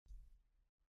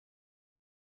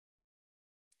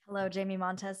Hello, Jamie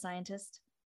Montez, scientist.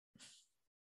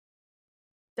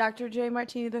 Dr. J.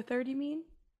 Martini the third, you mean?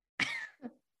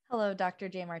 Hello, Dr.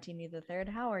 J. Martini III.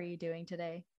 How are you doing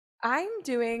today? I'm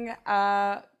doing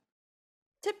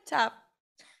tip top.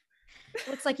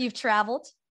 Looks like you've traveled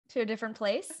to a different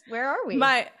place. Where are we?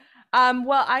 My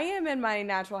well, I am in my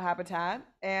natural habitat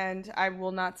and I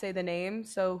will not say the name,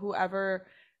 so whoever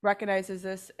recognizes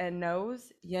this and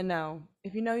knows, you know.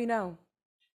 If you know, you know.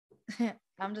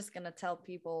 I'm just going to tell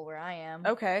people where I am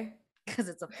Okay. because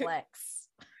it's a flex.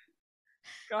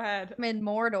 Go ahead. I'm in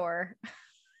Mordor,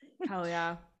 Hell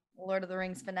yeah. Lord of the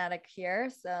Rings fanatic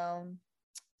here. So,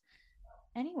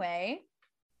 anyway,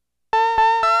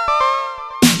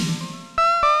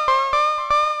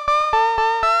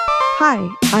 Hi,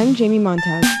 I'm Jamie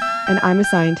Montez, and I'm a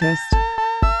scientist.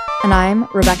 and I'm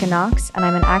Rebecca Knox, and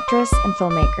I'm an actress and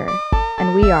filmmaker.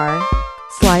 And we are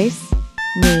Slice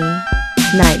me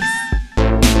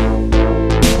nice.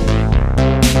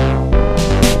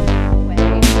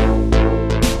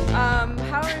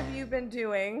 How have you been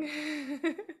doing?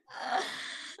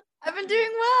 I've been doing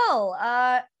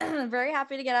well. Very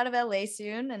happy to get out of LA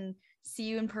soon and see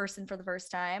you in person for the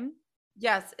first time.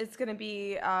 Yes, it's gonna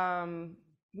be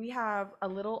we have a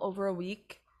little over a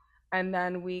week and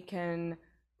then we can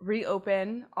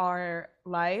reopen our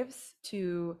lives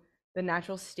to the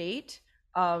natural state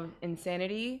of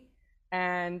insanity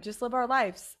and just live our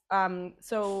lives.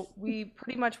 So we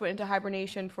pretty much went into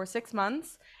hibernation for 6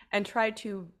 months and tried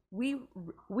to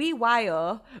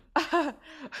rewire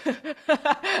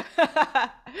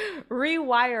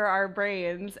rewire our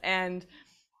brains, and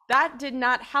that did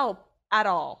not help at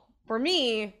all for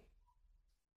me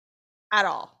at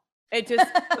all. It just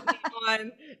put me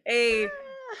on a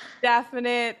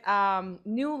definite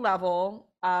new level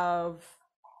of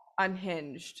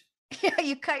unhinged. Yeah,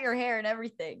 you cut your hair and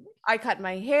everything. I cut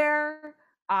my hair.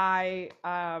 I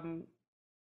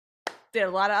did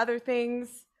a lot of other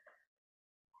things.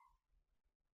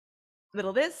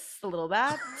 Little this, a little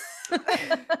that. What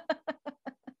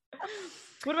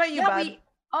about you, Yeah,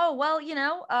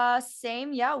 bud?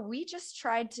 same. Yeah, we just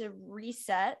tried to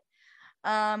reset.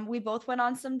 We both went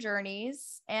on some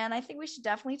journeys, and I think we should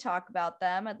definitely talk about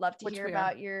them. I'd love to Which hear we are.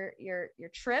 about your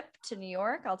trip to New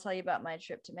York. I'll tell you about my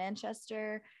trip to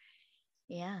Manchester.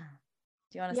 Yeah.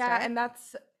 Do you want to Yeah, start? and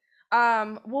that's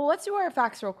well, let's do our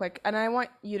facts real quick, and I want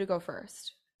you to go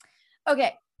first.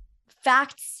 Okay.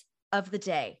 Facts of the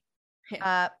day.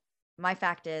 Yeah. My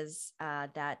fact is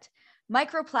that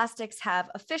microplastics have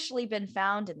officially been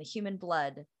found in the human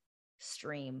blood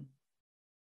stream.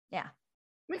 Yeah,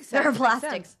 Makes there are sense. Makes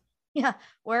plastics. sense. Yeah,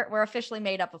 we're officially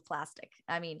made up of plastic.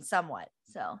 I mean, somewhat.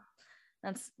 So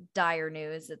that's dire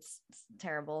news. It's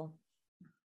terrible.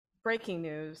 Breaking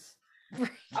news.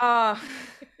 Uh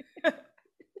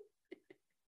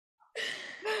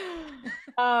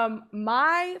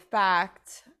my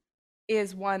fact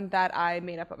is one that I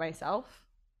made up of myself.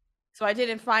 So I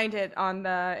didn't find it on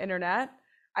the internet.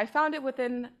 I found it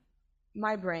within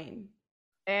my brain.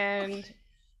 And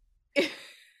it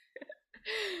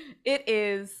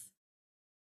is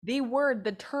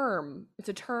the term. It's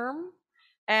a term.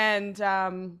 And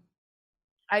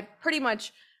I pretty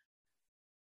much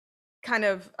kind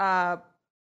of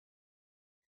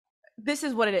this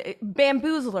is what it is.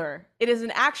 Bamboozler. It is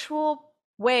an actual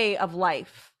way of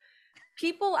life.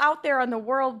 People out there in the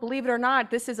world, believe it or not,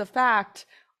 this is a fact,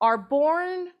 are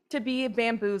born to be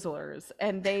bamboozlers,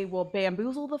 and they will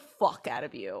bamboozle the fuck out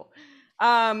of you.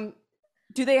 Um,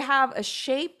 do they have a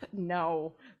shape?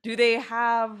 No. Do they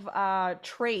have Special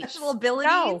traits?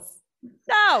 abilities. No.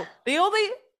 No. The only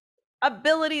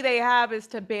ability they have is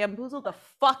to bamboozle the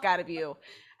fuck out of you.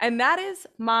 And that is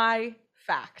my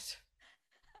fact.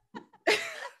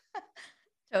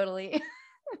 Totally.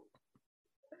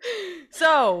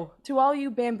 So, to all you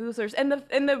bamboozlers, and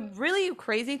the really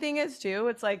crazy thing is too,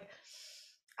 it's like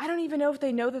I don't even know if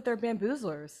they know that they're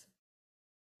bamboozlers.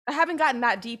 I haven't gotten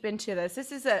that deep into this.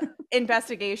 This is a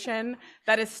investigation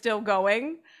that is still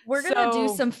going. We're gonna do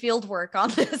So, some field work on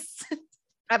this.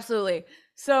 absolutely.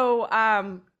 So,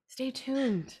 stay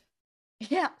tuned.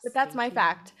 Yeah. But that's Stay my tuned.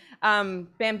 fact.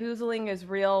 Bamboozling is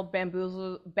real.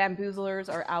 Bamboozlers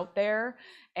are out there,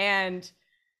 and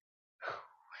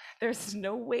there's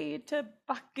no way to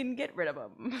fucking get rid of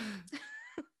them.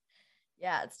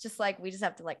 Yeah, it's just like we just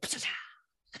have to like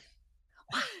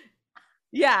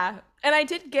Yeah, and I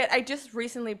just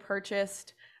recently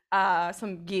purchased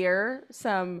some gear,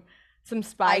 some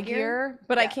spy eye gear. gear,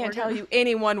 but I Yeah, can't we're tell gonna you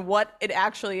anyone what it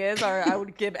actually is, or I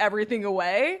would give everything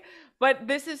away. But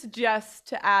this is just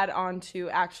to add on to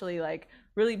actually like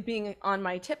really being on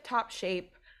my tip top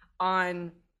shape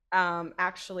on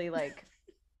actually like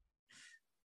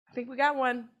I think we got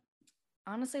one.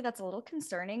 Honestly, that's a little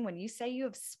concerning. When you say you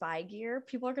have spy gear,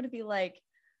 people are going to be like,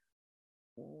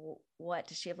 what?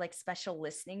 Does she have like special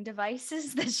listening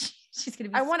devices that she's going to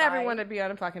be I want everyone spying? to be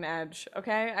on a fucking edge,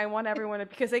 okay? I want everyone to,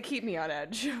 because they keep me on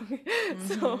edge.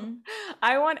 So Mm-hmm.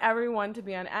 I want everyone to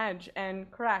be on edge. And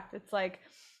correct, it's like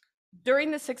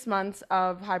during the 6 months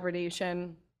of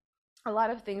hibernation, a lot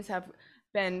of things have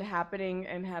been happening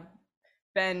and have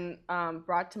been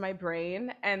brought to my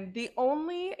brain. And the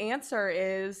only answer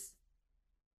is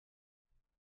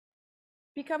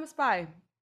become a spy,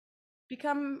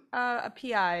 become a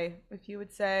PI, if you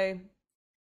would say,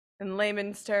 in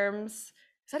layman's terms.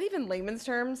 Is that even layman's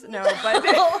terms? No, but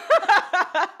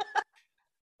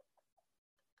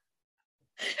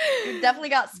You definitely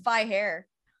got spy hair.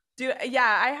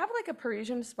 yeah, I have like a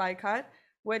Parisian spy cut,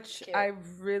 which Cute. I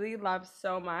really love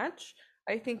so much.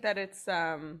 I think that I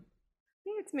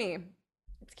think it's me.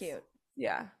 It's cute.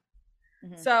 Yeah.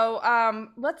 Mm-hmm. So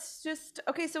let's just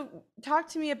okay, so talk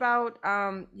to me about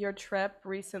your trip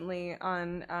recently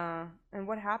on and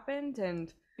what happened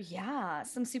and Yeah,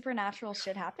 some supernatural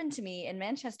shit happened to me in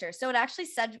Manchester. So it actually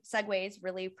segues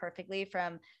really perfectly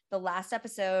from the last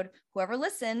episode. Whoever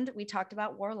listened, we talked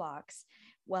about warlocks.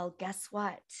 Well, guess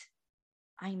what?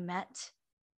 I met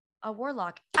a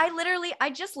warlock.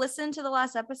 I just listened to the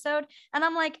last episode and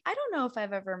I'm like, I don't know if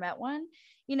I've ever met one,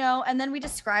 and then we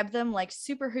described them like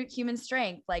super human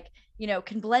strength, like,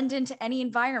 can blend into any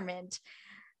environment,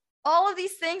 all of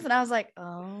these things. And I was like,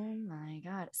 oh my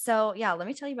God. So yeah, let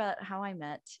me tell you about how I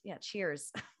met. Yeah,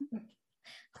 cheers. Let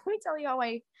me tell you how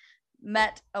I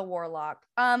met a warlock.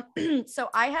 So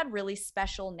I had really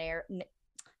special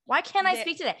why can't I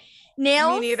speak today? me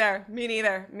Nails. neither. Me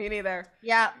neither. Me neither.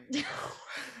 Yeah.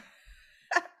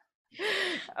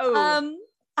 Oh. um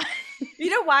You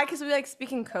know why? Because we like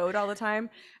speaking code all the time,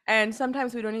 and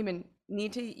sometimes we don't even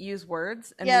need to use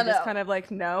words, and yeah, we just no. kind of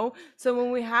like know. So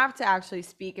when we have to actually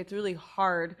speak, it's really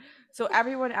hard. So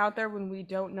everyone out there, when we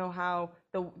don't know how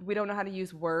to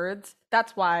use words,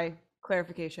 that's why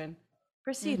clarification.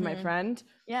 Proceed, my Mm-hmm. friend.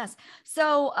 Yes.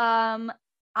 So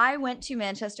I went to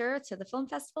Manchester to the film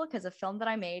festival because a film that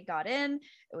I made got in.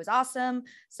 It was awesome.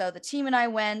 So the team and I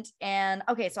went, and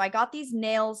okay, so I got these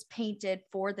nails painted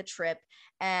for the trip,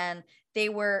 and they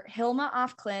were Hilma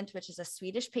af Klint, which is a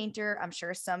Swedish painter. I'm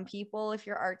sure some people, if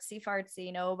you're artsy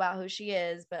fartsy, know about who she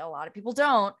is, but a lot of people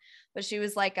don't. But she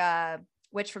was like a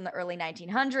witch from the early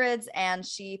 1900s, and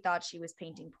she thought she was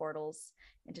painting portals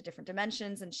into different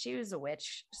dimensions, and she was a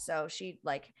witch, so she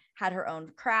like had her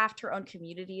own craft, her own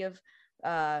community of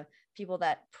people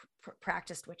that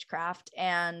practiced witchcraft,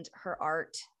 and her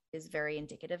art is very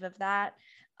indicative of that.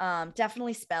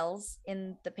 Definitely spells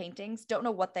in the paintings. Don't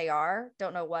know what they are,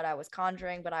 don't know what I was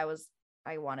conjuring, but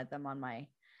I wanted them on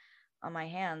my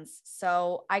hands,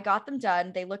 so I got them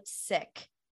done. They looked sick.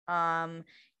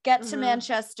 Get to Mm-hmm.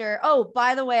 Manchester. Oh,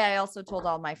 by the way, I also told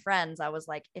all my friends, I was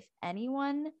like, if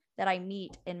anyone that I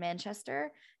meet in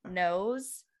Manchester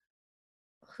knows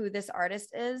who this artist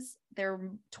is, they're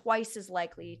twice as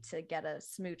likely to get a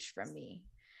smooch from me.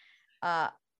 Uh,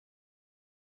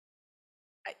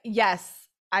 Yes,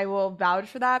 I will vouch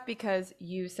for that because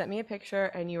you sent me a picture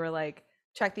and you were like,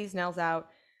 check these nails out.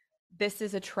 This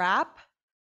is a trap,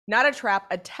 not a trap,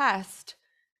 a test.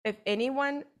 If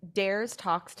anyone dares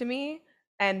talks to me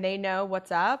and they know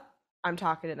what's up, I'm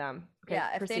talking to them. Okay,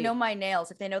 yeah, if they know proceed. my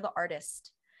nails, if they know the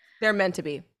artist, They're meant to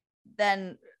be.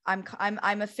 then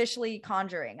I'm officially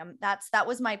conjuring. That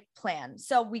was my plan.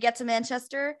 So we get to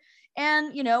Manchester,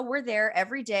 and we're there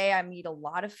every day. I meet a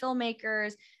lot of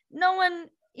filmmakers. No one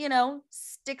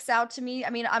sticks out to me. I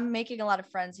mean, I'm making a lot of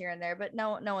friends here and there, but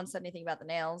no one said anything about the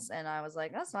nails, and I was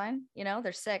like, that's fine.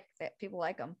 They're sick. People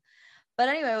like them. But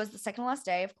anyway, it was the second to last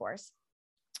day, of course,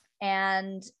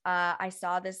 and I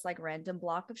saw this like random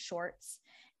block of shorts,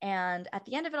 and at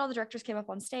the end of it, all the directors came up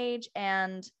on stage,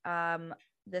 and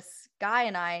this guy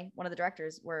and I, one of the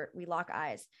directors, we lock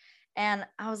eyes, and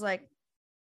I was like,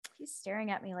 he's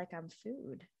staring at me like I'm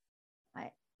food.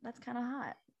 That's kind of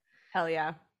hot. Hell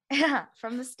yeah. Yeah,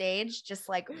 from the stage, just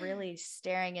like really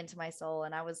staring into my soul,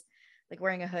 and I was like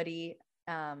wearing a hoodie,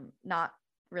 not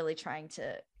really trying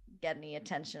to get any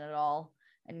attention at all.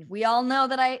 And we all know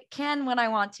that I can when I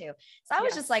want to. So I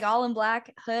was just like Yes. all in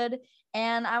black, hood,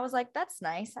 and I was like, that's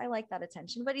nice. I like that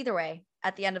attention. But either way,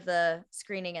 at the end of the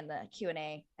screening and the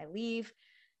Q&A, I leave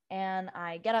and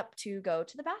I get up to go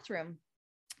to the bathroom.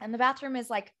 And the bathroom is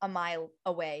like a mile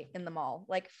away in the mall,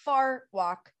 like far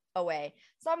walk away.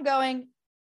 So I'm going.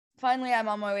 Finally, I'm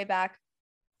on my way back.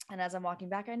 And as I'm walking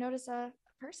back, I notice a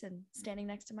person standing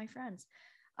next to my friends.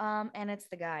 And it's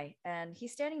the guy. And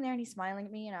he's standing there and he's smiling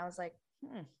at me. And I was like,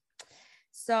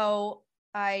 So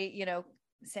I,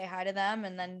 say hi to them,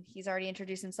 and then he's already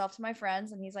introduced himself to my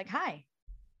friends, and he's like, "Hi."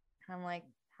 And I'm like,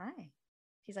 "Hi."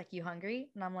 He's like, "You hungry?"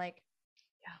 And I'm like,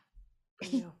 Yeah,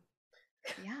 for you.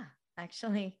 "Yeah,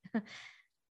 actually."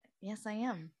 Yes, I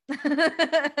am.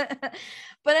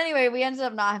 But anyway, we ended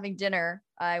up not having dinner.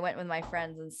 I went with my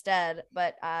friends instead,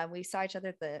 but we saw each other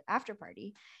at the after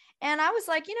party. And I was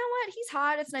like, you know what? He's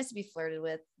hot. It's nice to be flirted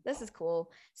with. This is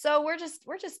cool. So we're just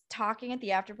talking at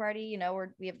the after party.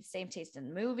 We have the same taste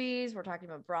in movies. We're talking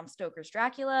about Bram Stoker's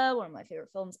Dracula, one of my favorite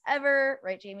films ever,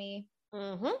 right, Jamie?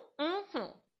 Mm-hmm.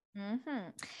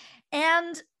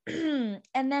 And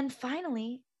and then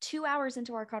finally, 2 hours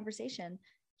into our conversation,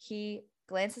 he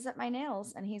glances at my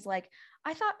nails and he's like,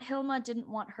 "I thought Hilma didn't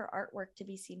want her artwork to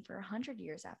be seen for 100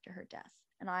 years after her death."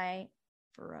 And I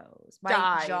froze. My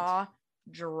Died. jaw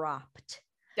dropped.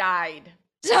 Died.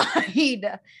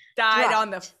 Died. Died on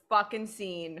the Dropped. fucking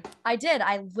scene. I did.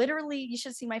 I literally, you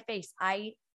should see my face.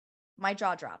 My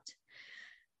jaw dropped.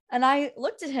 And I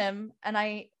looked at him and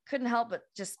I couldn't help but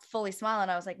just fully smile.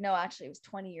 And I was like, "No, actually, it was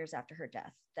 20 years after her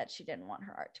death that she didn't want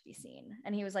her art to be seen."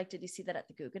 And he was like, "Did you see that at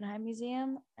the Guggenheim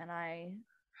Museum?" And I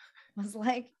was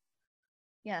like,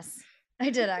 "Yes, I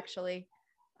did actually.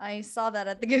 I saw that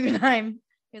at the Guggenheim."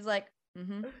 He was like,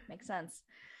 "Makes sense."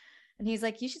 And he's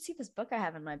like, "You should see this book I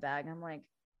have in my bag." I'm like,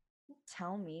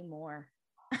 "Tell me more."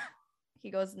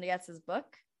 He goes and gets his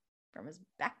book from his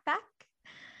backpack.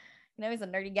 He's a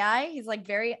nerdy guy. He's like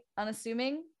very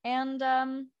unassuming. And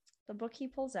the book he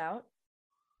pulls out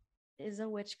is a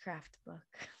witchcraft book.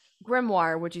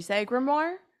 Grimoire, would you say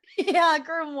grimoire? Yeah,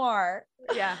 grimoire.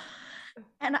 Yeah.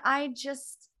 And I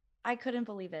couldn't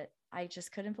believe it. I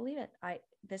just couldn't believe it.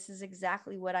 This is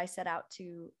exactly what I set out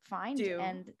to find.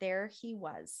 And there he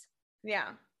was. Yeah.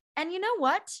 And you know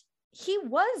what? He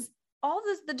was all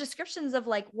the descriptions of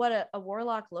like what a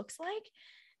warlock looks like,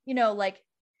 like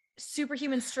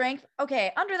superhuman strength.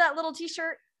 Okay, under that little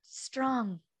t-shirt,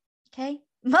 strong. Okay,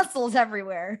 muscles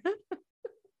everywhere.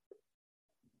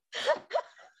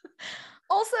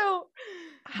 Also,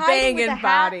 banging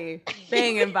body,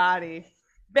 banging body,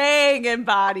 banging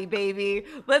body, baby.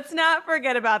 Let's not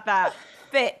forget about that.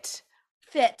 Fit,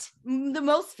 the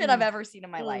most fit I've ever seen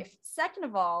in my life. Second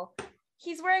of all,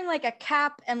 he's wearing like a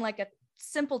cap and like a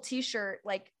simple t-shirt,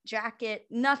 like jacket,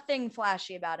 nothing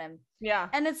flashy about him. Yeah.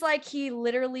 And it's like he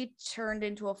literally turned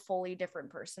into a fully different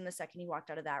person the second he walked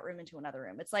out of that room into another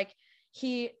room. It's like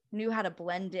he knew how to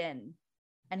blend in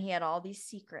and he had all these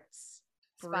secrets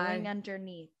brewing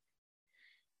underneath.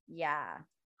 Yeah.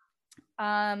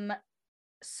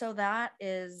 So that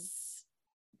is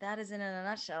in a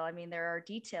nutshell. I mean, there are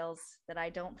details that I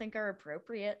don't think are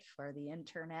appropriate for the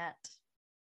internet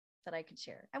that I could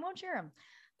share. I won't share them.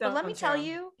 But let me tell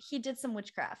you, he did some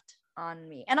witchcraft on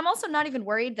me. And I'm also not even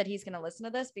worried that he's going to listen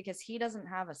to this because he doesn't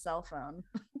have a cell phone.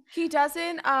 He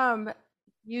doesn't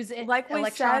use it like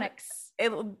electronics.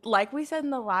 Like we said in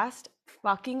the last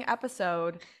fucking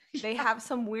episode, they have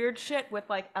some weird shit with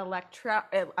like I was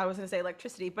going to say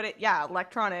electricity, but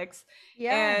electronics.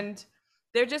 Yeah. And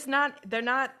they're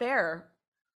not there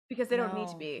because they don't need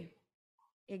to be.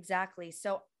 Exactly.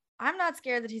 So I'm not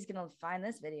scared that he's going to find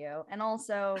this video. And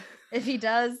also, if he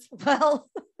does, well,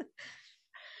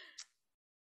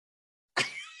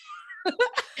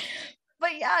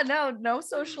 but yeah, no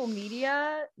social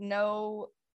media, no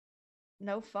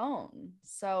phone.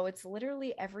 So it's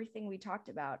literally everything we talked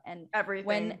about. And everything.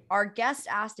 When our guest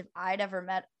asked if I'd ever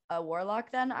met a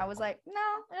warlock, then I was like, "No,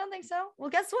 I don't think so." Well,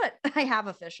 guess what? I have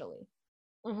officially.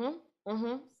 And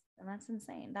that's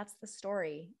insane. That's the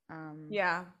story.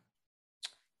 Yeah.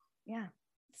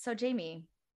 So Jamie,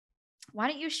 why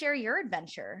don't you share your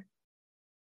adventure?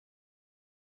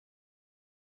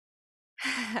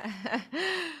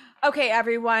 Okay,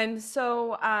 everyone.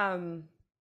 So,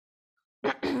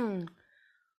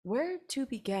 where to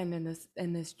begin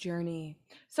in this journey?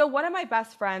 So, one of my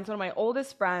best friends, one of my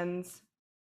oldest friends,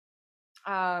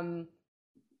 calls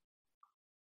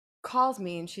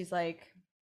me and she's like,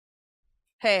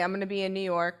 "Hey, I'm gonna be in New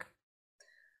York,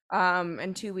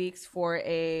 in 2 weeks for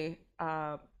a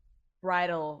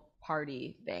bridal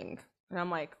party thing," and I'm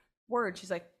like, "Word."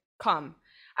 She's like, "Come."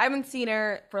 I haven't seen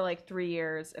her for like 3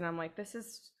 years, and I'm like,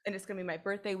 and it's gonna be my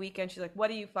birthday weekend. She's like,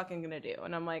 "What are you fucking gonna do?"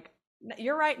 And I'm like,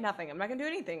 "You're right, nothing. I'm not gonna do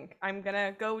anything. I'm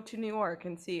gonna go to New York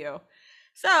and see you."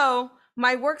 So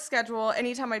my work schedule,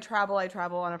 anytime I travel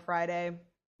on a Friday.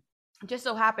 It just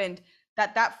so happened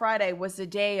that Friday was the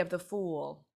day of the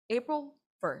Fool, April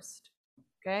 1st.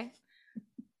 Okay,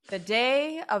 the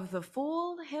day of the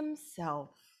Fool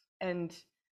himself, and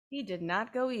he did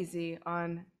not go easy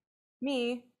on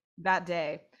me that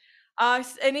day.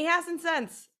 And he hasn't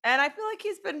since. And I feel like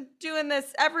he's been doing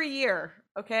this every year.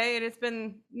 okay? And it's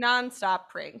been nonstop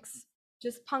pranks,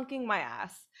 just punking my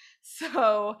ass.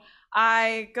 So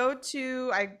I go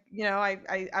to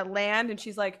I land, and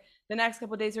she's like, the next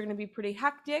couple of days are gonna be pretty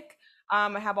hectic.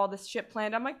 I have all this shit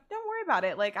planned. I'm like, don't worry about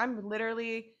it. Like, I'm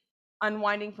literally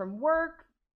unwinding from work.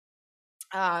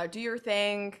 Do your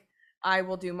thing. I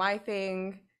will do my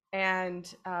thing, and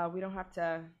we don't have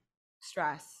to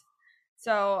stress.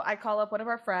 So I call up one of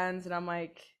our friends, and I'm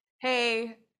like,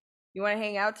 hey, you want to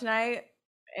hang out tonight?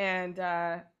 And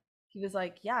he was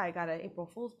like, yeah, I got an April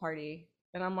Fool's party.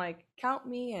 And I'm like, count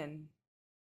me in.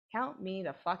 Count me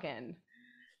the fuck in.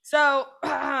 So,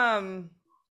 God,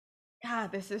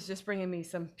 this is just bringing me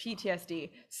some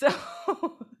PTSD. So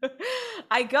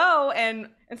I go, and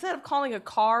instead of calling a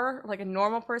car like a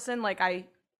normal person, like I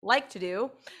like to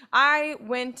do, I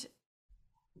went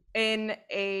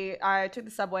I took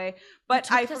the subway, but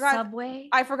You took the subway?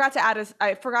 I forgot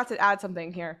to add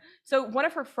something here. So one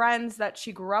of her friends that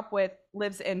she grew up with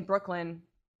lives in Brooklyn,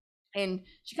 and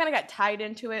she kind of got tied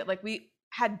into it. Like, we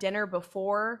had dinner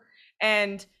before,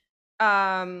 and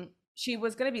she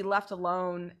was gonna be left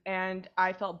alone, and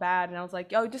I felt bad, and I was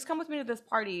like, yo, just come with me to this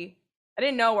party. I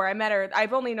didn't know her. I met her.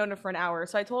 I've only known her for an hour.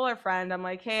 So I told our friend, I'm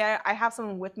like, hey, I have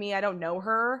someone with me. I don't know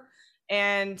her.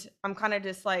 And I'm kind of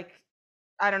just like,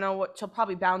 I don't know what, she'll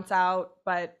probably bounce out,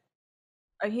 but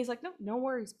and he's like, no, no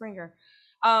worries, bring her.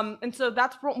 And so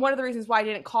that's one of the reasons why I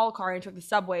didn't call a car and took the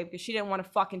subway, because she didn't want to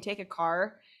fucking take a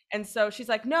car. And so she's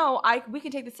like, no, we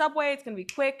can take the subway. It's gonna be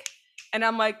quick. And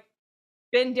I'm like,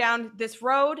 been down this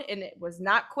road and it was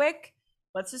not quick.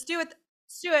 Let's just do it.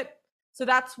 Let's do it. So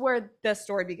that's where the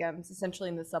story begins, essentially,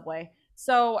 in the subway.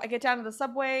 So I get down to the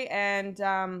subway and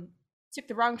took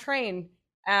the wrong train,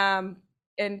 and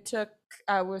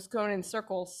was going in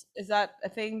circles. Is that a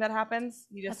thing that happens?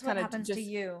 You just That's what kind of happens to just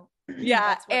you. yeah.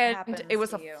 That's what And it happens was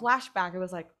to a you. flashback. It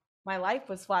was like my life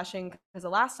was flashing, because the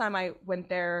last time I went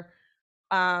there,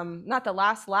 not the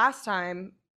last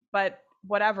time, but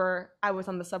whatever, I was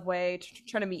on the subway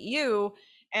trying to meet you,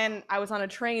 and I was on a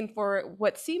train for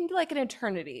what seemed like an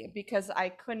eternity, because I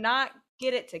could not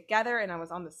get it together, and I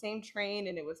was on the same train,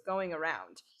 and it was going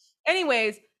around.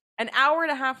 Anyways, an hour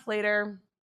and a half later,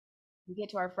 we get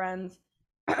to our friends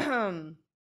and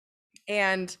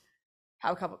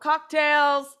have a couple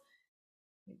cocktails,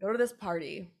 go to this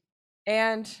party.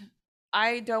 And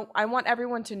I want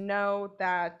everyone to know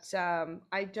that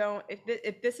I don't,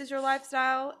 if this is your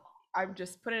lifestyle, I'm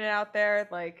just putting it out there.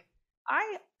 Like,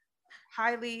 I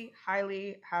highly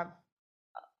have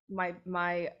my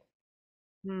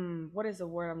what is the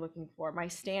word I'm looking for? My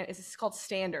stand is It's called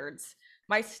standards.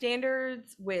 My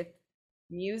standards with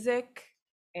music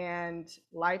and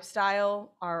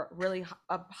lifestyle are really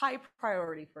a high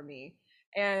priority for me.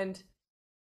 And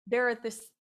there are this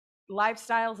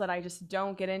lifestyles that I just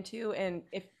don't get into. And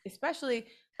if, especially,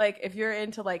 like, if you're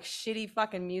into like shitty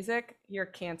fucking music, you're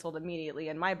canceled immediately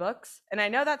in my books. And I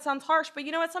know that sounds harsh, but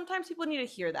you know what? Sometimes people need to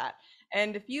hear that.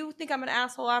 And if you think I'm an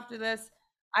asshole after this,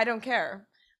 I don't care.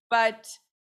 But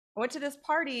I went to this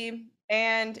party,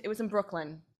 and it was in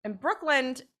Brooklyn. And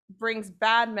Brooklyn brings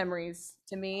bad memories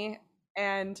to me.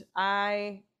 And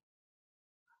I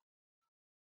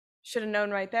should have known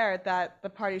right there that the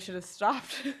party should have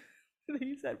stopped.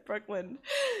 You said Brooklyn.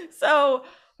 So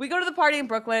we go to the party in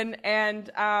Brooklyn,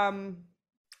 and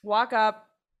walk up,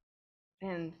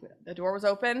 and the door was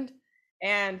opened,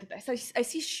 and I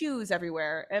see shoes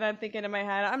everywhere, and I'm thinking in my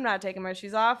head, I'm not taking my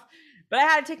shoes off, but I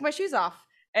had to take my shoes off,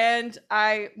 and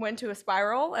I went to a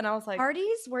spiral, and I was like,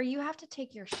 Parties where you have to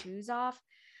take your shoes off.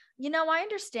 You know, I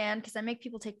understand because I make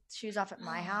people take shoes off at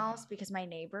my house because my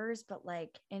neighbors, but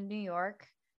like in New York,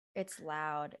 it's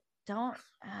loud. Don't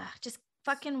just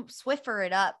fucking Swiffer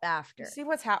it up after. see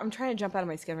what's happening? I'm trying to jump out of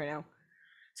my skin right now.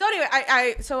 So anyway,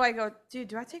 I go, dude,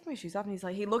 do I take my shoes off? And he's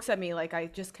like, he looks at me like I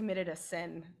just committed a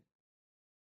sin,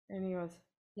 and he goes,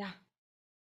 yeah.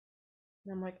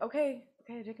 And I'm like, okay,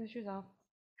 taking the shoes off.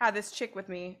 Had this chick with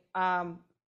me.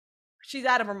 She's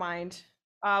out of her mind.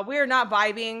 We are not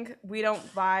vibing. We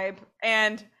don't vibe.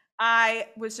 And I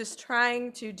was just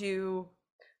trying to do,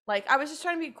 like, I was just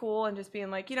trying to be cool and just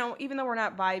being like, even though we're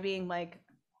not vibing, like,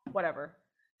 whatever.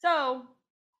 So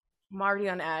I'm already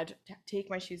on edge. Take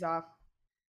my shoes off.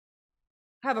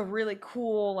 Have a really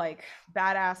cool, like,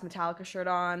 badass Metallica shirt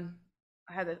on.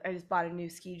 I just bought a new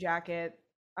ski jacket.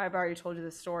 I've already told you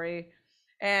this story.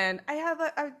 And I have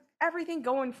everything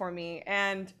going for me.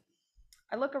 And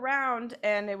I look around,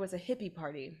 and it was a hippie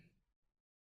party.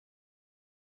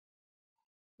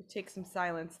 Take some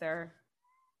silence there.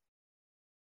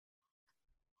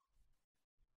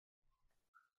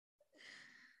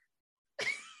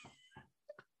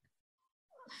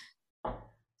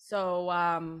 So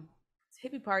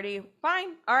hippie party.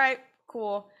 Fine. All right.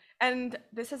 Cool. And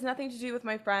this has nothing to do with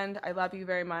my friend. I love you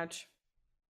very much,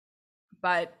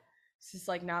 but it's just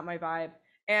like not my vibe.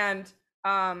 And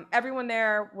everyone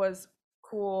there was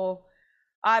cool.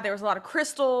 There was a lot of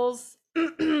crystals.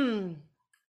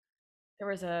 There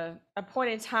was a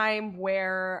point in time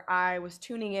where I was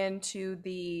tuning into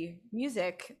the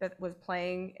music that was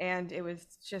playing, and it was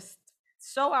just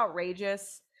so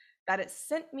outrageous that it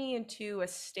sent me into a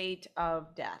state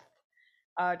of death,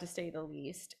 to say the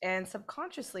least. And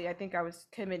subconsciously, I think I was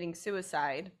committing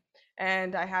suicide.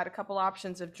 And I had a couple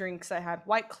options of drinks. I had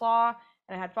White Claw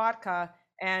and I had vodka,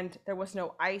 and there was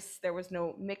no ice, there was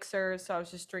no mixers, so I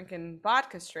was just drinking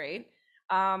vodka straight,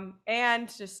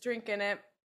 and just drinking it.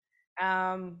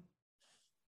 Um,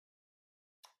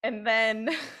 and then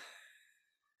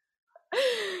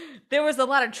there was a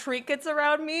lot of trinkets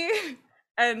around me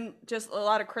and just a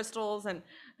lot of crystals. And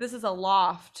this is a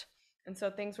loft. And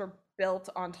so things were built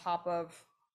on top of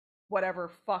whatever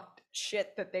fucked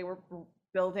shit that they were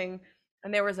building.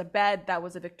 And there was a bed that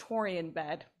was a Victorian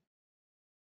bed.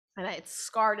 And it's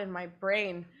scarred in my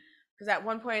brain because at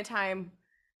one point in time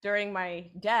during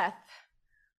my death,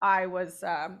 I was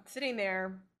sitting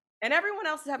there and everyone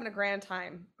else is having a grand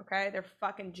time. Okay. They're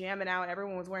fucking jamming out.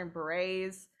 Everyone was wearing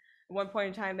berets. At one point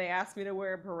in time, they asked me to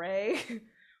wear a beret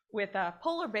with a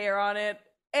polar bear on it.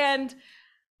 And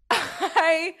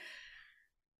I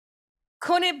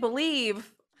couldn't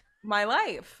believe my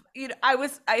life. You know,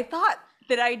 I thought,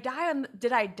 did I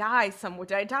die somewhere?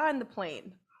 Did I die on the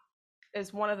plane?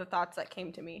 Is one of the thoughts that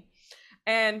came to me.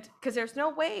 And because there's no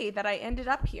way that I ended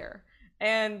up here.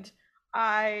 And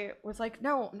I was like,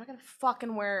 no, I'm not gonna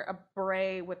fucking wear a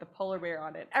beret with a polar bear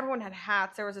on it. Everyone had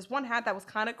hats. There was this one hat that was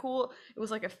kind of cool. It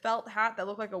was like a felt hat that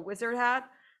looked like a wizard hat,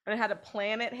 and it had a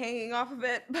planet hanging off of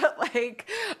it. But like,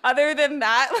 other than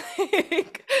that,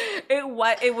 like,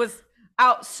 it was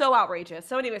out so outrageous.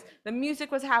 So, anyways, the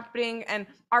music was happening, and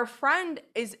our friend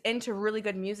is into really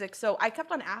good music. So I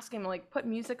kept on asking him, like, put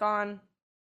music on.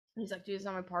 He's like, dude, it's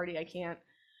not my party. I can't.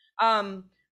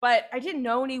 But I didn't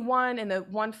know anyone, and the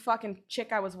one fucking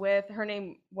chick I was with, her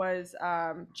name was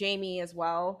Jamie as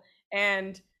well,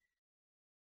 and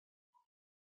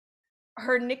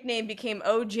her nickname became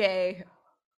OJ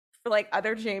for like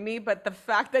other Jamie, but the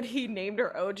fact that he named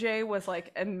her OJ was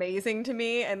like amazing to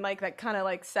me, and like that kind of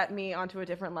like set me onto a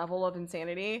different level of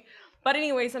insanity. But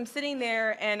anyways, I'm sitting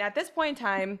there, and at this point in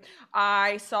time,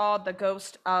 I saw the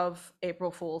ghost of April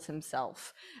Fool's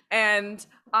himself. And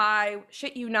I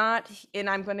shit you not, and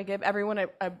I'm going to give everyone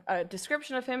a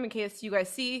description of him in case you guys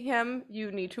see him,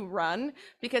 you need to run,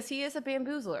 because he is a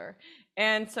bamboozler.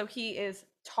 And so he is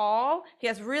tall, he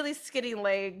has really skinny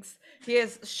legs, he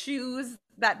has shoes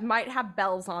that might have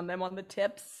bells on them on the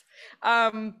tips.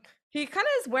 Um, he kind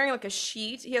of is wearing like a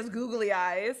sheet. He has googly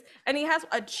eyes, and he has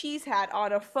a cheese hat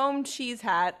on, a foam cheese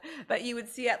hat that you would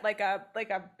see at like a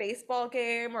baseball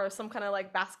game or some kind of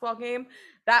like basketball game.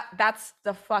 That's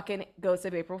the fucking ghost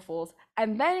of April Fool's.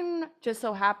 And then just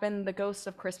so happened the ghost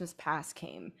of Christmas Past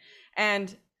came,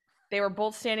 and they were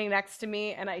both standing next to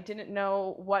me, and I didn't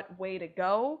know what way to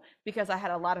go because I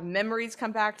had a lot of memories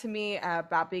come back to me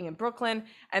about being in Brooklyn,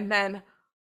 and then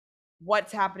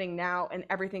what's happening now, and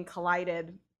everything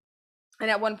collided. And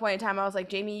at one point in time, I was like,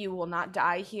 Jamie, you will not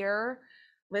die here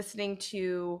listening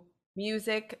to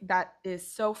music that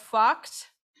is so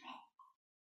fucked.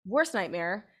 Worst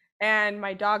nightmare. And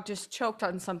my dog just choked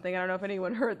on something. I don't know if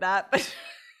anyone heard that, but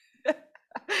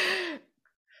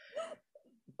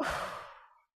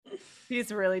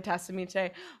he's really testing me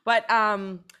today. But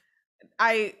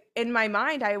I in my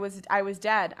mind I was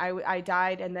dead. I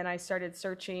died, and then I started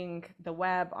searching the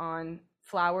web on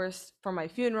flowers for my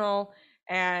funeral.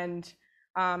 And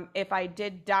if I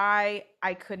did die,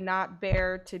 I could not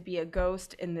bear to be a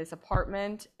ghost in this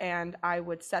apartment, and I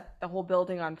would set the whole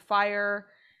building on fire,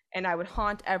 and I would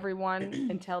haunt everyone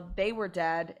until they were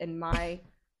dead in my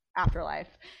afterlife.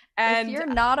 And if you're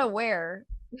not aware,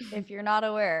 if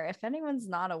anyone's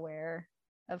not aware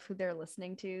of who they're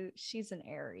listening to, she's an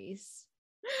Aries.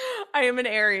 I am an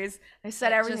Aries. I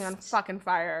set everything on fucking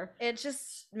fire. It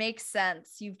just makes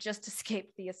sense. You've just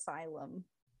escaped the asylum.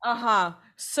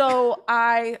 So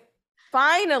I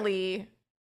finally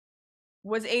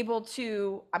was able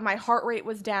to, my heart rate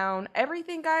was down.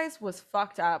 Everything, guys, was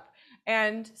fucked up.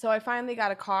 And so I finally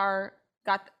got a car,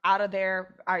 got out of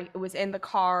there. I was in the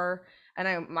car, and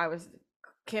I was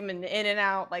coming in and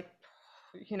out, like,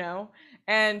 you know,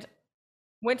 and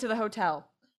went to the hotel.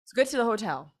 It's good to the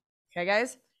hotel. Okay,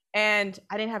 guys? And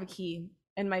I didn't have a key.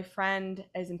 And my friend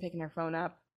isn't picking her phone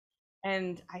up.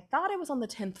 And I thought I was on the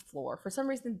 10th floor. For some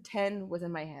reason, 10 was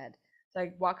in my head. So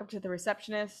I walk up to the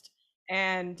receptionist,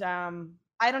 And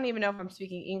I don't even know if I'm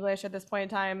speaking English at this point in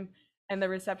time. And the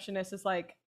receptionist is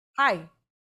like, "Hi,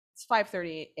 it's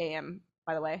 5:30 a.m.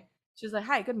 by the way." She's like,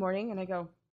 "Hi, good morning," and I go,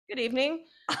 "Good evening,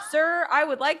 sir. I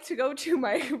would like to go to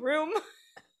my room."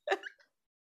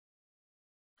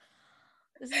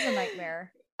 This is a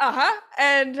nightmare.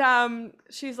 And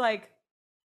she's like,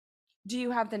 "Do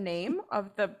you have the name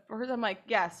of the person?" I'm like,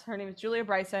 "Yes, her name is Julia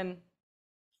Bryson."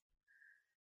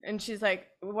 And she's like,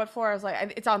 "What floor?" I was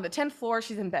like, "It's on the 10th floor.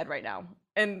 She's in bed right now."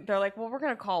 And they're like, "Well, we're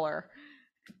gonna call her."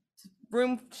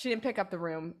 Room, she didn't pick up the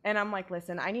room. And I'm like,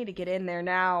 "Listen, I need to get in there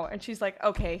now." And she's like,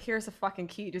 "Okay, here's a fucking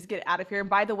key. Just get out of here. And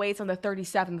by the way, it's on the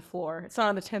 37th floor. It's not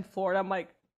on the 10th floor." And I'm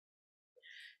like,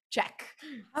 check.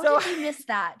 How So did you miss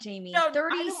that, Jamie? no,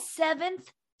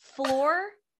 37th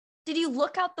floor? Did you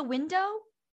look out the window?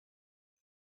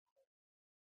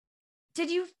 Did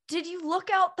you look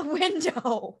out the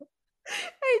window?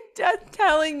 I'm just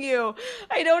telling you.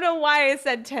 I don't know why I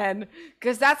said 10,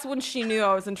 because that's when she knew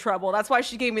I was in trouble. That's why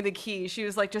she gave me the key. She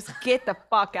was like, "Just get the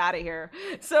fuck out of here."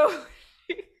 So,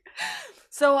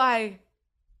 so I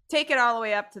take it all the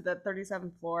way up to the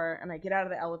 37th floor, and I get out of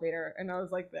the elevator, and I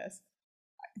was like this.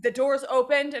 The doors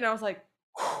opened, and I was like,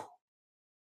 whew.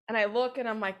 And I look, and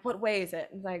I'm like, "What way is it?"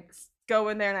 And like, go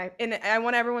in there, and I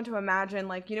want everyone to imagine,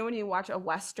 like, you know, when you watch a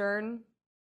Western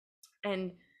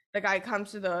and the guy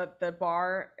comes to the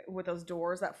bar with those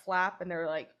doors that flap and they're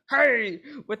like, "Hey,"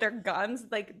 with their guns.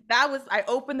 Like, that was, I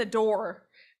opened the door,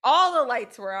 all the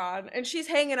lights were on, and she's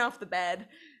hanging off the bed,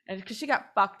 and because she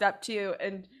got fucked up too.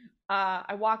 And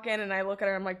I walk in and I look at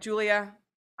her, I'm like, "Julia,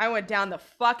 I went down the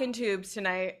fucking tubes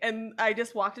tonight." And I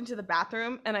just walked into the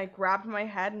bathroom and I grabbed my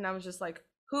head and I was just like,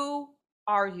 "Who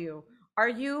are you? Are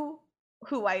you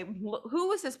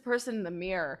who is this person in the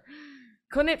mirror?"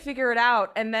 Couldn't figure it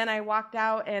out. And then I walked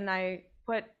out and I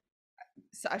put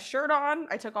a shirt on.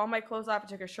 I took all my clothes off. I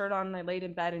took a shirt on and I laid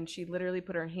in bed, and she literally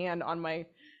put her hand on my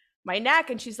neck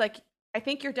and she's like, "I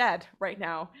think you're dead right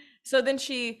now." So then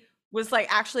she was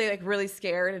like actually like really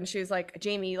scared, and she was like,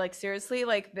 "Jamie, like seriously,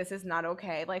 like this is not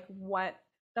okay. Like what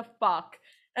the fuck?"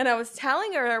 And I was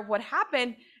telling her what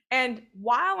happened, and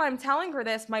while I'm telling her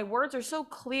this, my words are so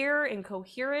clear and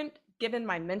coherent given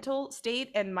my mental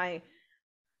state and my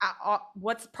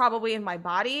what's probably in my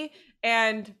body.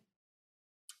 And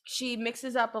she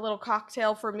mixes up a little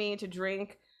cocktail for me to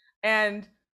drink, and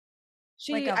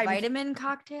Like a vitamin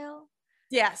cocktail?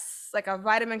 Yes, like a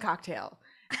vitamin cocktail.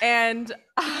 And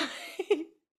I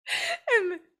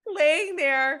am laying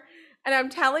there and I'm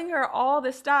telling her all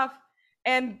this stuff,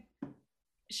 and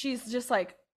she's just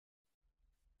like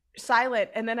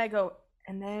silent. And then I go,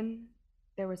 "And then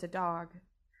there was a dog,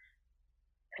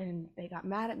 and they got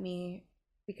mad at me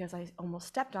because I almost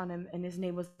stepped on him, and his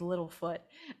name was Littlefoot."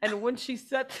 And when she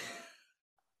said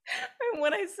and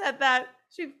when I said that,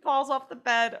 she falls off the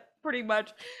bed pretty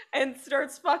much and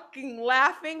starts fucking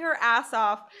laughing her ass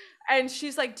off. And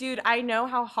she's like, "Dude, I know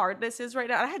how hard this is right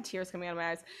now." I had tears coming out of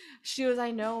my eyes. She was, I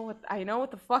know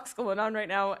what the fuck's going on right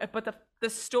now, but the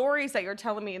stories that you're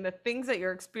telling me and the things that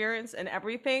you're experiencing and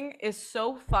everything is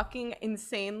so fucking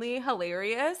insanely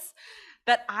hilarious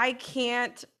that I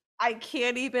can't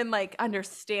even like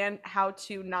understand how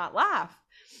to not laugh."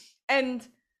 And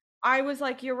I was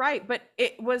like, "You're right," but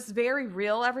it was very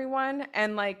real, everyone,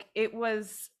 and like it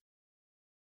was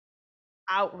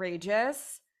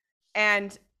outrageous.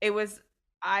 And it was,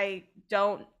 I'm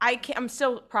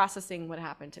still processing what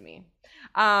happened to me.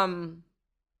 And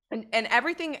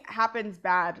everything happens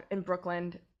bad in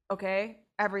Brooklyn, okay?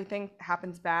 Everything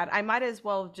happens bad. I might as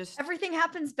well just Everything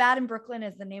Happens Bad in Brooklyn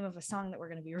is the name of a song that we're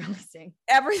going to be releasing.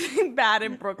 Everything bad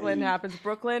in Brooklyn happens.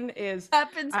 Brooklyn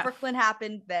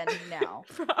happened then now.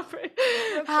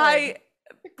 Hi,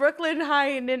 Brooklyn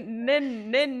High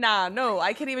Nina. No,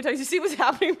 I can't even tell you. You see what's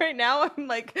happening right now? I'm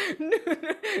like,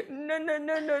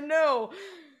 no.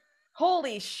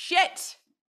 Holy shit.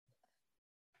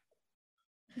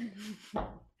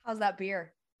 How's that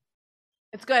beer?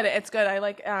 It's good. It's good. I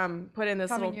like put in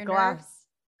this little glass.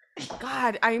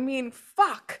 God, I mean,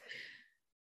 fuck.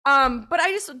 But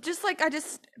I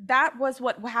just that was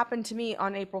what happened to me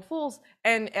on April Fool's,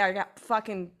 and I got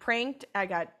fucking pranked.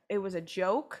 It was a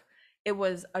joke. It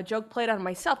was a joke played on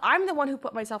myself. I'm the one who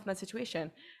put myself in that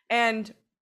situation. And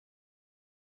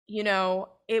you know,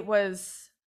 it was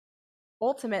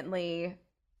ultimately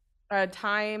a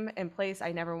time and place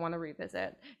I never want to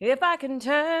revisit. If I can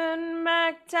turn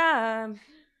back time.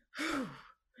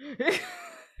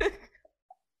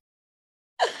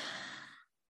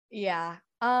 Yeah.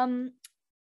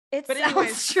 It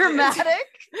sounds dramatic.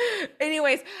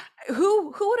 Anyways,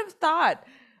 who would have thought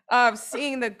of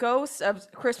seeing the ghosts of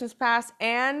Christmas past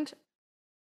and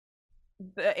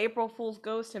the April Fool's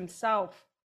ghost himself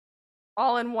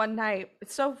all in one night.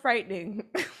 It's so frightening.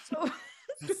 So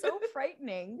so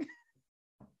frightening.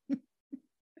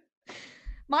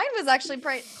 Mine was actually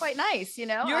quite nice, you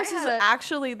know. Yours is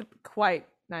actually quite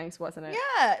nice, wasn't it?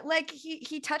 Yeah, like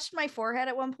he touched my forehead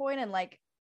at one point, and like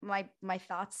my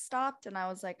thoughts stopped, and I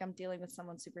was like, I'm dealing with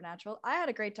someone supernatural. I had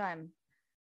a great time.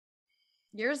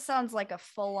 Yours sounds like a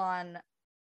full-on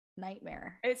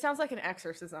nightmare. It sounds like an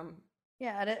exorcism.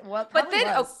 Yeah, well, but then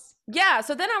was. Yeah,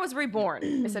 so then I was reborn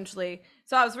essentially.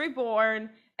 So I was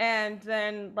reborn, and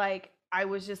then like I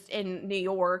was just in New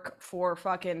York for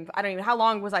fucking, I don't even, how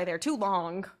long was I there? Too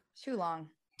long.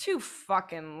 Too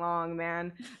fucking long,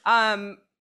 man. And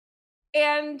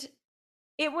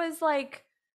it was like,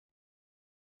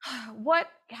 what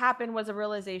happened was a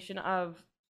realization of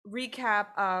recap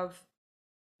of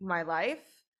my life,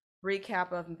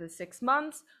 recap of the 6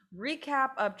 months, recap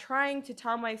of trying to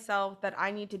tell myself that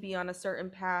I need to be on a certain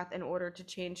path in order to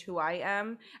change who I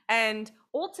am. And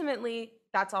ultimately,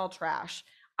 that's all trash.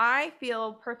 I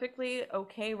feel perfectly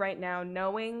okay right now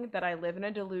knowing that I live in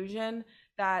a delusion,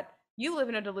 that you live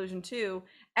in a delusion too,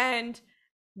 and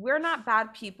we're not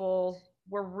bad people.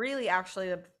 We're really actually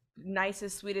the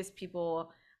nicest, sweetest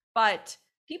people, but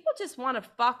people just want to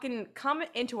fucking come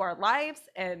into our lives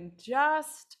and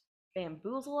just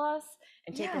bamboozle us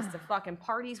and take us to fucking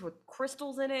parties with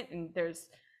crystals in it, and there's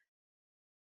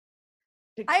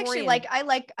Victorian. I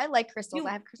like crystals.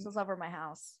 I have crystals over my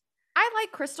house. I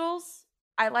like crystals.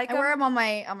 I wear them on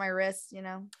my wrist, you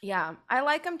know. Yeah, I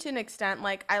like them to an extent.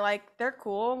 Like they're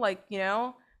cool, like, you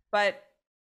know, but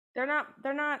they're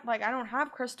not like, I don't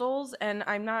have crystals, and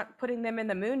I'm not putting them in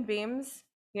the moonbeams,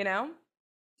 you know,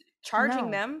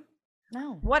 charging them.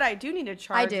 No. What I do need to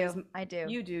charge I do.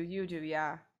 You do,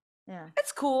 yeah. Yeah.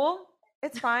 It's cool.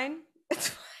 It's fine.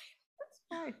 It's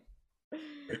fine.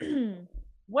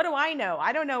 What do I know?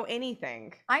 I don't know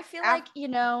anything. I feel like, you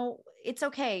know, it's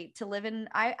okay to live in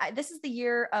this is the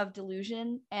year of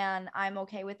delusion, and I'm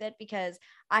okay with it because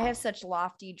I have such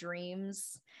lofty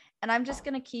dreams, and I'm just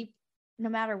going to keep, no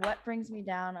matter what brings me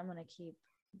down, I'm going to keep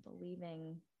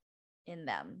believing in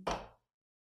them.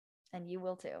 And you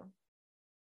will too.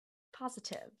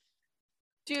 Positive.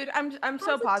 Dude, I'm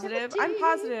so positive. I'm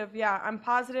positive. Yeah, I'm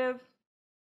positive.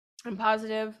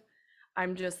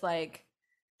 I'm just like,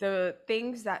 the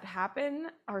things that happen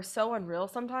are so unreal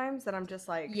sometimes that I'm just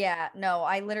like, yeah, no,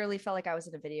 I literally felt like I was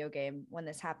in a video game when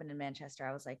this happened in Manchester.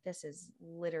 I was like, this is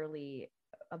literally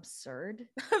absurd.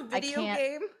 A video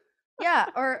game? Yeah,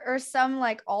 or some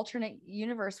like alternate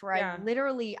universe where I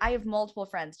have multiple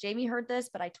friends. Jamie heard this,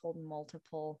 but I told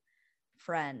multiple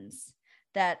friends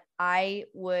that I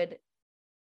would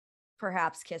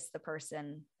perhaps kiss the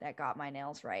person that got my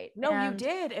nails right. No, you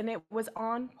did, and it was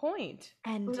on point.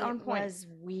 And it was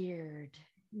weird.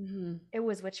 Mm-hmm. It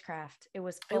was witchcraft. It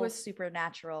was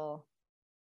supernatural.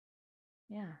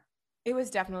 Yeah. It was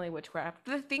definitely witchcraft.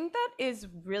 The thing that is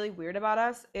really weird about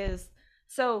us is,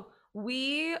 so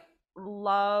we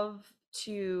love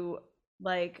to,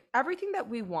 like, everything that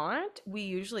we want, we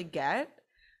usually get,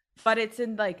 but it's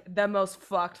in like the most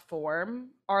fucked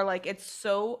form, or like it's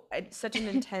such an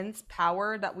intense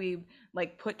power that we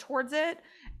like put towards it,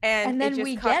 and then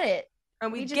we get it,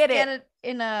 and we just get it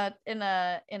in a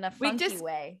funky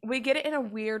way. We get it in a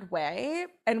weird way,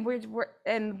 and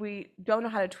we don't know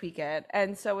how to tweak it,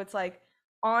 and so it's like,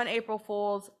 on April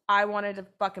Fools, I wanted to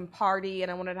fucking party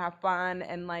and I wanted to have fun,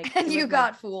 and like, and you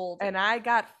got fooled, and I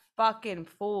got fucking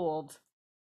fooled.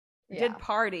 Yeah. Did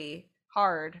party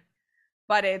hard.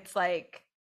 But it's like,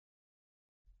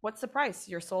 what's the price?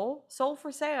 Your soul? Soul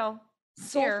for Sale.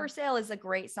 Soul for Sale is a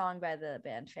great song by the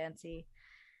band Fancy.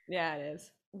 Yeah, it is.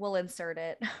 We'll insert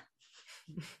it.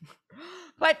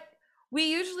 But we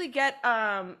usually get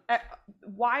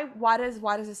why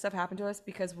does this stuff happen to us?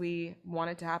 Because we want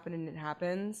it to happen and it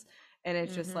happens, and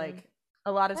it's just like,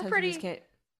 a lot of times we just can't.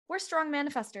 We're strong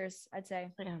manifestors, I'd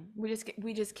say. Yeah, we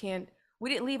just can't. We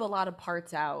didn't leave a lot of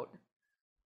parts out.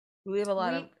 We leave a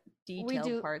lot of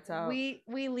detailed parts out. We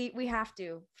have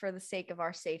to, for the sake of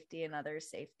our safety and others'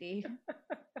 safety.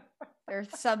 There are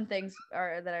some things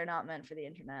that are not meant for the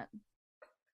internet,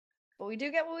 but we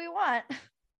do get what we want,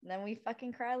 and then we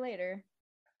fucking cry later.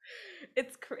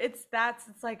 It's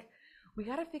like, we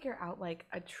got to figure out like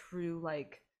a true,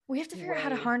 like, we have to figure out how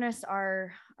to harness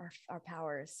our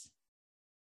powers.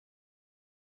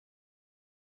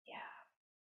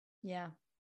 Yeah.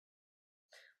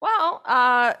 Well,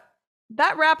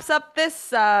 that wraps up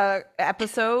this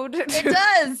episode. It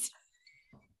does.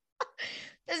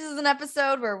 This is an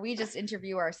episode where we just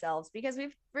interview ourselves because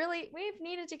we've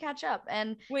needed to catch up,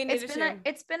 and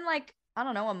it's been like, I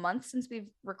don't know, a month since we've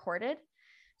recorded.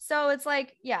 So it's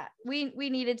like, yeah, we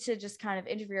needed to just kind of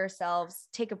interview ourselves,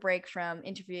 take a break from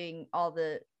interviewing all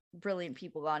the brilliant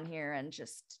people on here, and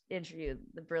just interview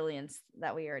the brilliance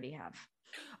that we already have.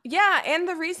 Yeah, and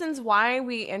the reasons why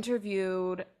we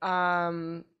interviewed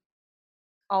all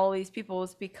these people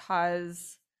is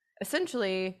because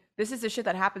essentially this is the shit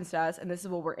that happens to us and this is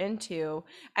what we're into.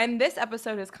 And this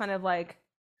episode is kind of like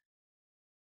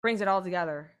brings it all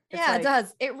together. It's Yeah, it like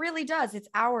does. It really does. It's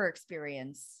our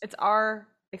experience, it's our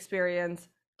experience,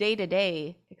 day-to-day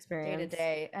day to experience.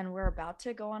 day. And we're about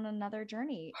to go on another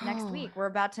journey next week. We're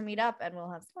about to meet up and we'll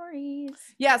have stories.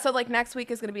 Yeah, so like next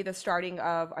week is going to be the starting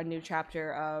of a new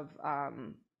chapter of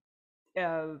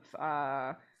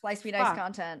Slice Me Nice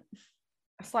content.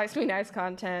 Slice Me Nice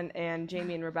content, and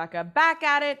Jamie and Rebecca back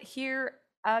at it here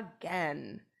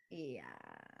again. Yeah.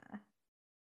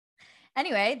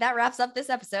 Anyway, that wraps up this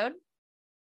episode.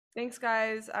 Thanks,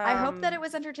 guys. I hope that it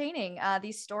was entertaining.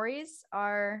 These stories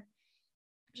are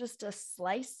just a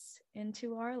slice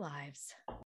into our lives.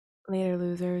 Later,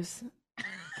 losers.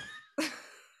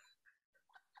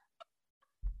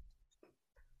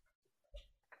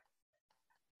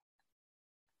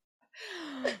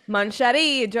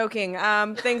 Manchetti, joking.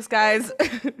 Thanks, guys.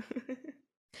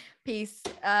 Peace.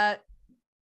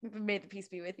 May the peace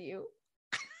be with you.